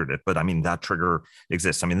what triggered it. But I mean, that trigger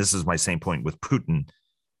exists. I mean, this is my same point with Putin.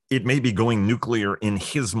 It may be going nuclear in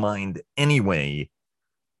his mind anyway,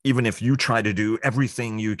 even if you try to do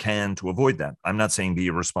everything you can to avoid that. I'm not saying be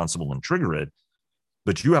irresponsible and trigger it,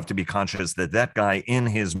 but you have to be conscious that that guy in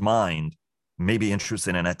his mind may be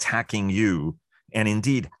interested in attacking you, and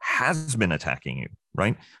indeed has been attacking you,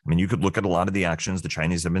 right? I mean, you could look at a lot of the actions the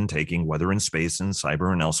Chinese have been taking, whether in space and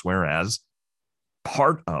cyber and elsewhere, as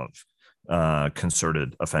part of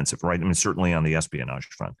concerted offensive, right? I mean, certainly on the espionage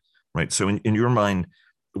front, right? So in your mind,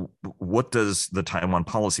 what does the Taiwan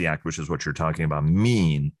Policy Act, which is what you're talking about,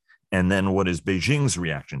 mean? And then what is Beijing's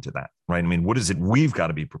reaction to that, right? I mean, what is it we've got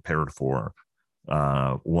to be prepared for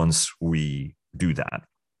once we do that?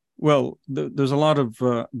 Well, there's a lot of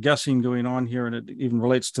guessing going on here, and it even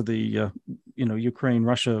relates to the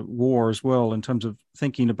Ukraine-Russia war as well, in terms of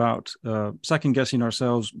thinking about second guessing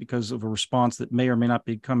ourselves because of a response that may or may not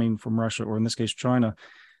be coming from Russia, or in this case, China.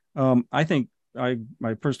 I think I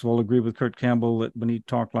first of all agree with Kurt Campbell that when he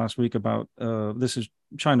talked last week about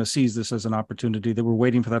China sees this as an opportunity. They were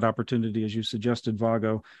waiting for that opportunity, as you suggested,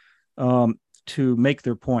 Vago, to make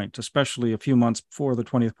their point, especially a few months before the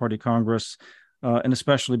 20th Party Congress. And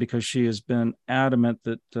especially because she has been adamant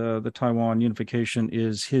that the Taiwan unification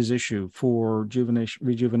is his issue for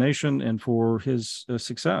rejuvenation and for his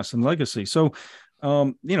success and legacy. So,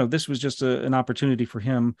 this was just an opportunity for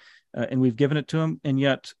him, and we've given it to him. And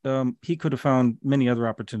yet he could have found many other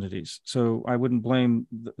opportunities. So I wouldn't blame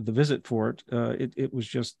the visit for it. It was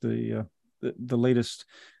just the latest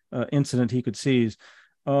incident he could seize.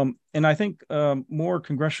 And I think more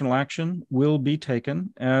congressional action will be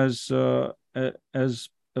taken as a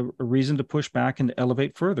reason to push back and to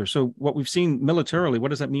elevate further. So what we've seen militarily, what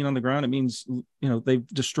does that mean on the ground? It means, they've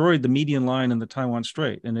destroyed the median line in the Taiwan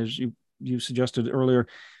Strait. And as you suggested earlier,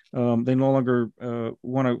 they no longer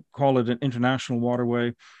want to call it an international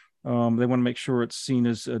waterway. They want to make sure it's seen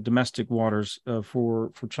as domestic waters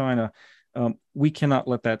for China. We cannot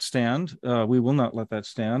let that stand. We will not let that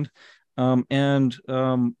stand. And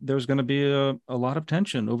there's going to be a lot of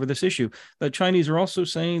tension over this issue. The Chinese are also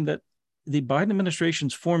saying that the Biden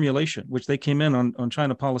administration's formulation, which they came in on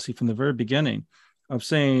China policy from the very beginning, of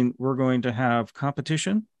saying we're going to have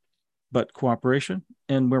competition, but cooperation,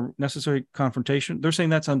 and where necessary confrontation, they're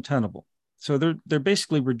saying that's untenable. So they're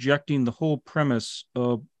basically rejecting the whole premise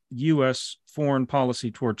of U.S. foreign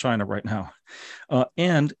policy toward China right now.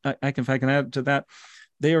 And if I can add to that,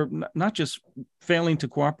 they are not just failing to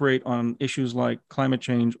cooperate on issues like climate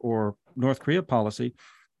change or North Korea policy,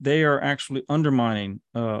 they are actually undermining,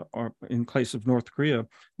 or in case of North Korea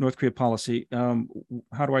policy.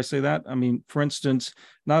 How do I say that? I mean, for instance,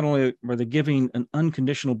 not only are they giving an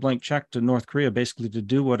unconditional blank check to North Korea basically to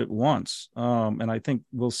do what it wants, and I think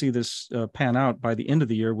we'll see this pan out by the end of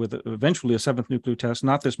the year with eventually a seventh nuclear test,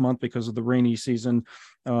 not this month because of the rainy season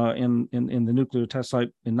in the nuclear test site,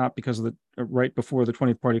 and not because of the right before the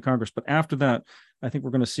 20th Party Congress. But after that, I think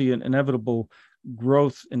we're going to see an inevitable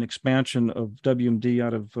growth and expansion of WMD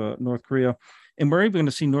out of North Korea. And we're even going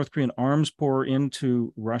to see North Korean arms pour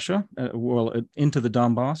into Russia, into the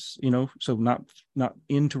Donbass, so not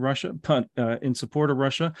into Russia, but in support of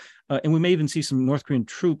Russia. And we may even see some North Korean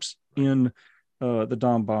troops in the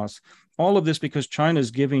Donbass. All of this because China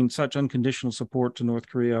is giving such unconditional support to North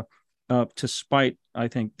Korea to spite, I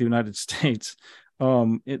think, the United States.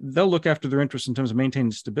 They'll look after their interests in terms of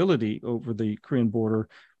maintaining stability over the Korean border.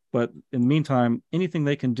 But in the meantime, anything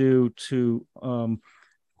they can do to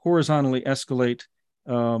horizontally escalate,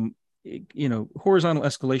 horizontal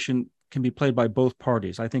escalation can be played by both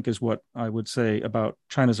parties, I think is what I would say about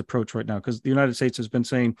China's approach right now. Because the United States has been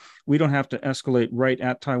saying, we don't have to escalate right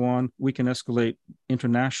at Taiwan. We can escalate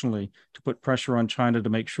internationally to put pressure on China to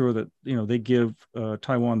make sure that, they give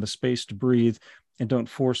Taiwan the space to breathe and don't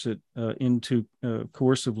force it into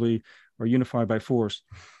coercively or unify by force.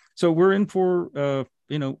 So we're in for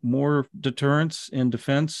more deterrence and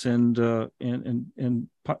defense and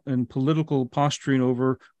political posturing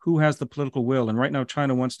over who has the political will. And right now,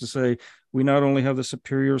 China wants to say, we not only have the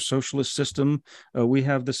superior socialist system, we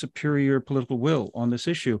have the superior political will on this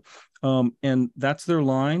issue. And that's their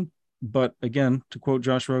line. But again, to quote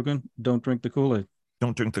Josh Rogin, don't drink the Kool-Aid.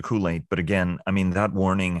 Don't drink the Kool-Aid. But again, I mean, that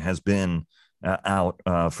warning has been out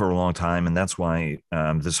for a long time. And that's why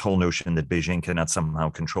this whole notion that Beijing cannot somehow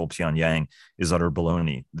control Pyongyang is utter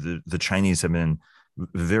baloney. The Chinese have been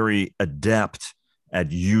very adept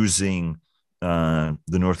at using the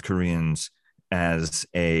North Koreans as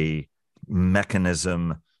a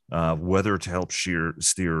mechanism, whether to help steer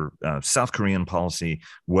South Korean policy,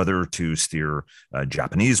 whether to steer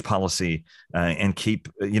Japanese policy, and keep,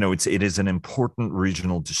 it is an important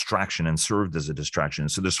regional distraction and served as a distraction.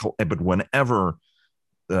 So but whenever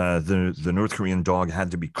the North Korean dog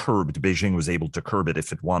had to be curbed, Beijing was able to curb it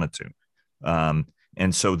if it wanted to.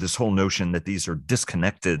 And so this whole notion that these are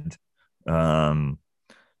disconnected, Beijing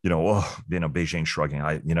shrugging,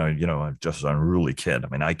 I'm just an unruly kid. I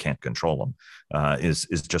mean, I can't control them, is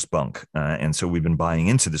just bunk. And so we've been buying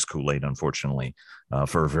into this Kool-Aid, unfortunately,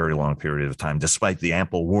 for a very long period of time, despite the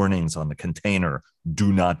ample warnings on the container,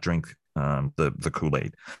 do not drink the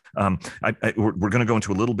Kool-Aid. We're going to go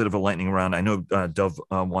into a little bit of a lightning round. I know Dov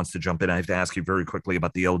wants to jump in. I have to ask you very quickly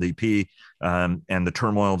about the LDP and the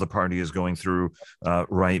turmoil the party is going through,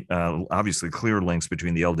 right? Obviously, clear links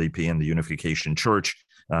between the LDP and the Unification Church.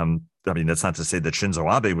 I mean, that's not to say that Shinzo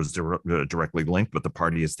Abe was directly linked, but the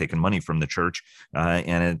party has taken money from the church,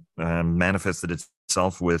 and it manifested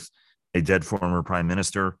itself with a dead former prime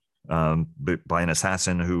minister by an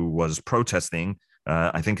assassin who was protesting,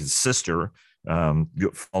 I think his sister,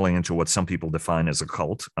 falling into what some people define as a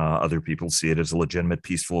cult. Other people see it as a legitimate,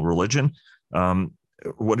 peaceful religion.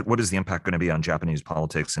 What is the impact going to be on Japanese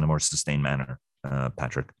politics in a more sustained manner,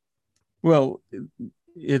 Patrick? Well,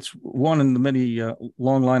 it's one in the many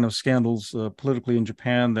long line of scandals politically in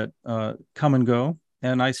Japan that come and go.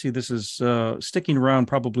 And I see this as sticking around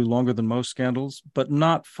probably longer than most scandals, but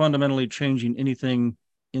not fundamentally changing anything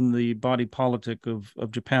in the body politic of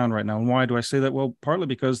Japan right now. And why do I say that? Well, partly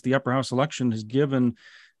because the upper house election has given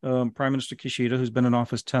Prime Minister Kishida, who's been in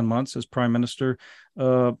office 10 months as prime minister,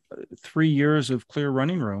 3 years of clear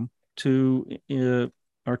running room to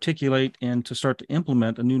articulate and to start to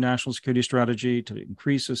implement a new national security strategy to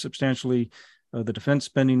increase substantially the defense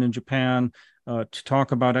spending in Japan, to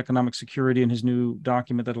talk about economic security in his new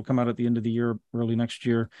document that'll come out at the end of the year, early next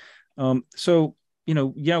year.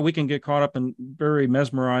 We can get caught up and very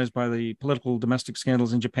mesmerized by the political domestic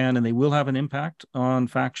scandals in Japan, and they will have an impact on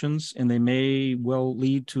factions, and they may well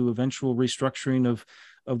lead to eventual restructuring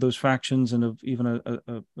of those factions and of even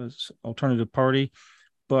a alternative party.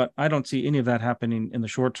 But I don't see any of that happening in the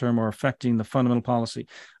short term or affecting the fundamental policy.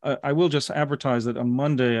 I will just advertise that on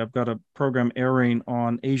Monday, I've got a program airing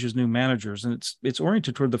on Asia's new managers, and it's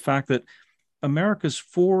oriented toward the fact that America's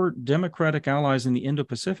 4 democratic allies in the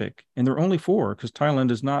Indo-Pacific, and there are only 4 because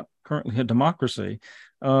Thailand is not currently a democracy,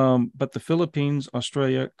 but the Philippines,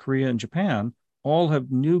 Australia, Korea, and Japan all have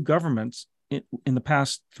new governments in the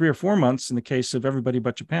past 3 or 4 months, in the case of everybody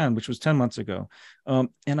but Japan, which was 10 months ago.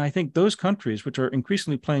 And I think those countries, which are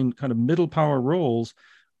increasingly playing kind of middle power roles,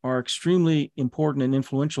 are extremely important and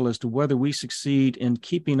influential as to whether we succeed in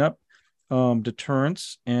keeping up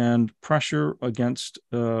deterrence and pressure against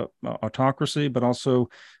autocracy, but also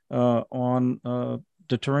on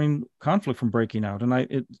deterring conflict from breaking out. And I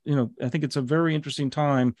think it's a very interesting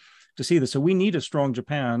time to see this. So we need a strong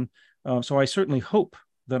Japan. So I certainly hope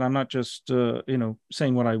that I'm not just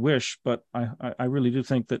saying what I wish, but I really do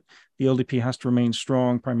think that the LDP has to remain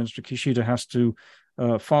strong. Prime Minister Kishida has to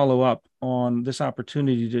follow up on this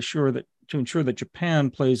opportunity to ensure that Japan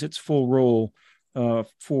plays its full role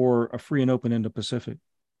for a free and open Indo-Pacific.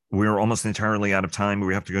 We're almost entirely out of time.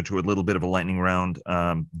 We have to go to a little bit of a lightning round.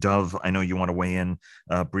 Dov, I know you want to weigh in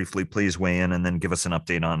briefly. Please weigh in and then give us an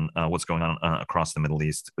update on what's going on across the Middle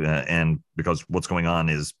East. And because what's going on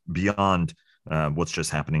is beyond what's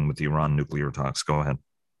just happening with the Iran nuclear talks. Go ahead.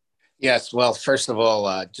 Yes. Well, first of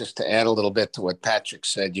all, just to add a little bit to what Patrick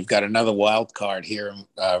said, you've got another wild card here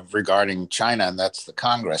regarding China, and that's the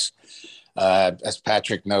Congress. As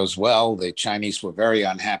Patrick knows well, the Chinese were very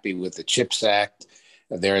unhappy with the CHIPS Act.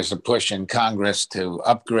 There is a push in Congress to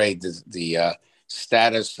upgrade the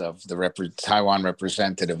status of the Taiwan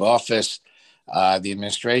Representative Office. The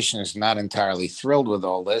administration is not entirely thrilled with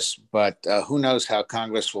all this, but who knows how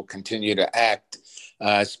Congress will continue to act,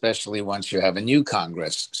 especially once you have a new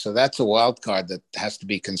Congress. So that's a wild card that has to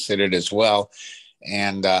be considered as well.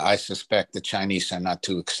 And I suspect the Chinese are not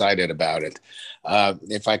too excited about it.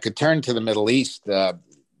 If I could turn to the Middle East,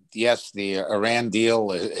 yes, the Iran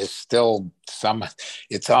deal is still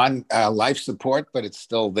it's on life support, but it's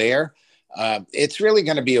still there. It's really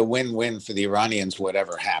going to be a win-win for the Iranians,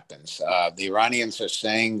 whatever happens. The Iranians are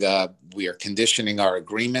saying we are conditioning our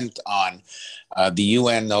agreement on the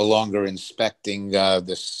UN no longer inspecting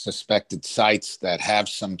the suspected sites that have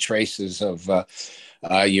some traces of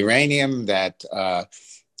uranium, that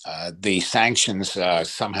the sanctions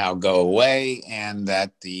somehow go away, and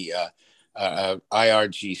that the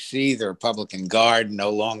IRGC, the Republican Guard, no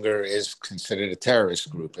longer is considered a terrorist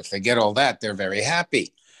group. If they get all that, they're very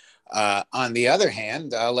happy. On the other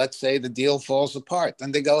hand, let's say the deal falls apart,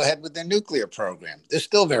 then they go ahead with their nuclear program. They're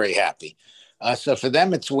still very happy. So for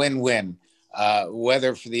them, it's win-win.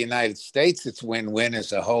 Whether for the United States it's win-win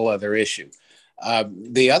is a whole other issue.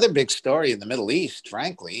 The other big story in the Middle East,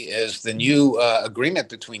 frankly, is the new agreement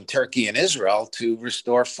between Turkey and Israel to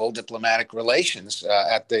restore full diplomatic relations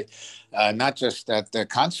at the not just at the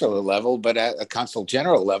consular level, but at a consul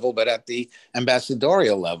general level, but at the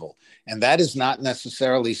ambassadorial level. And that is not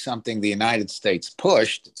necessarily something the United States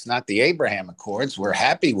pushed. It's not the Abraham Accords. We're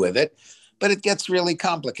happy with it, but it gets really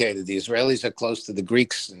complicated. The Israelis are close to the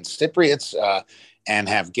Greeks and Cypriots and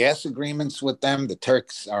have gas agreements with them. The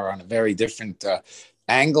Turks are on a very different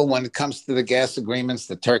angle when it comes to the gas agreements.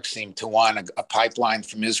 The Turks seem to want a pipeline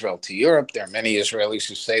from Israel to Europe. There are many Israelis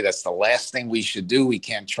who say that's the last thing we should do. We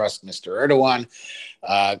can't trust Mr. Erdogan.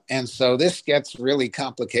 And so this gets really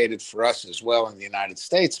complicated for us as well in the United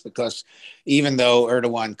States, because even though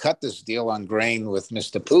Erdogan cut this deal on grain with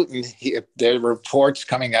Mr. Putin, there are reports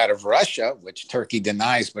coming out of Russia, which Turkey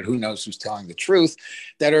denies, but who knows who's telling the truth,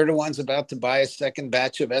 that Erdogan's about to buy a second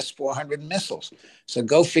batch of S-400 missiles. So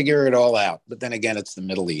go figure it all out. But then again, it's the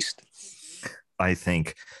Middle East. I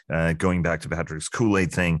think going back to Patrick's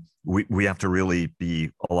Kool-Aid thing, we have to really be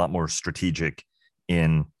a lot more strategic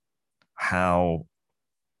in how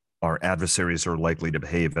our adversaries are likely to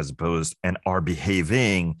behave and are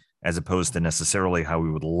behaving as opposed to necessarily how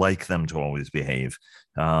we would like them to always behave.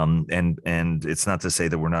 And it's not to say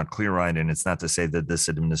that we're not clear-eyed, and it's not to say that this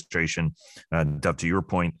administration, Dov, to your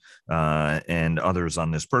point, and others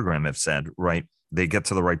on this program have said, right, they get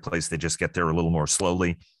to the right place. They just get there a little more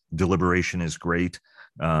slowly. Deliberation is great.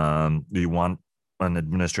 You want an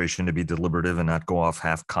administration to be deliberative and not go off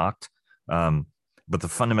half-cocked. But the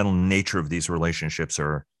fundamental nature of these relationships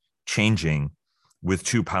are changing, with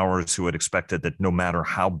two powers who had expected that no matter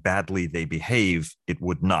how badly they behave, it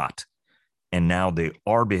would not. And now they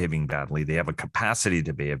are behaving badly. They have a capacity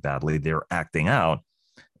to behave badly. They're acting out.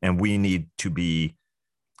 And we need to be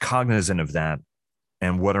cognizant of that.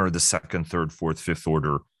 And what are the second, third, fourth, fifth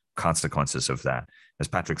order consequences of that? As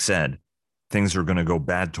Patrick said, things are going to go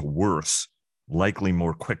bad to worse, likely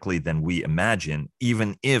more quickly than we imagine,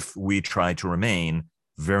 even if we try to remain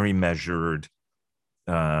very measured,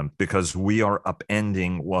 because we are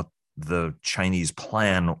upending what the Chinese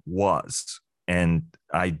plan was. And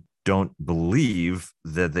I don't believe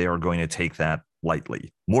that they are going to take that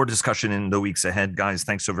lightly. More discussion in the weeks ahead, guys.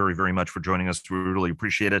 Thanks so very, very much for joining us. We really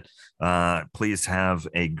appreciate it. Please have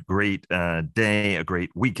a great day, a great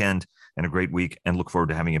weekend, and a great week, and look forward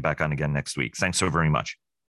to having you back on again next week. Thanks so very much.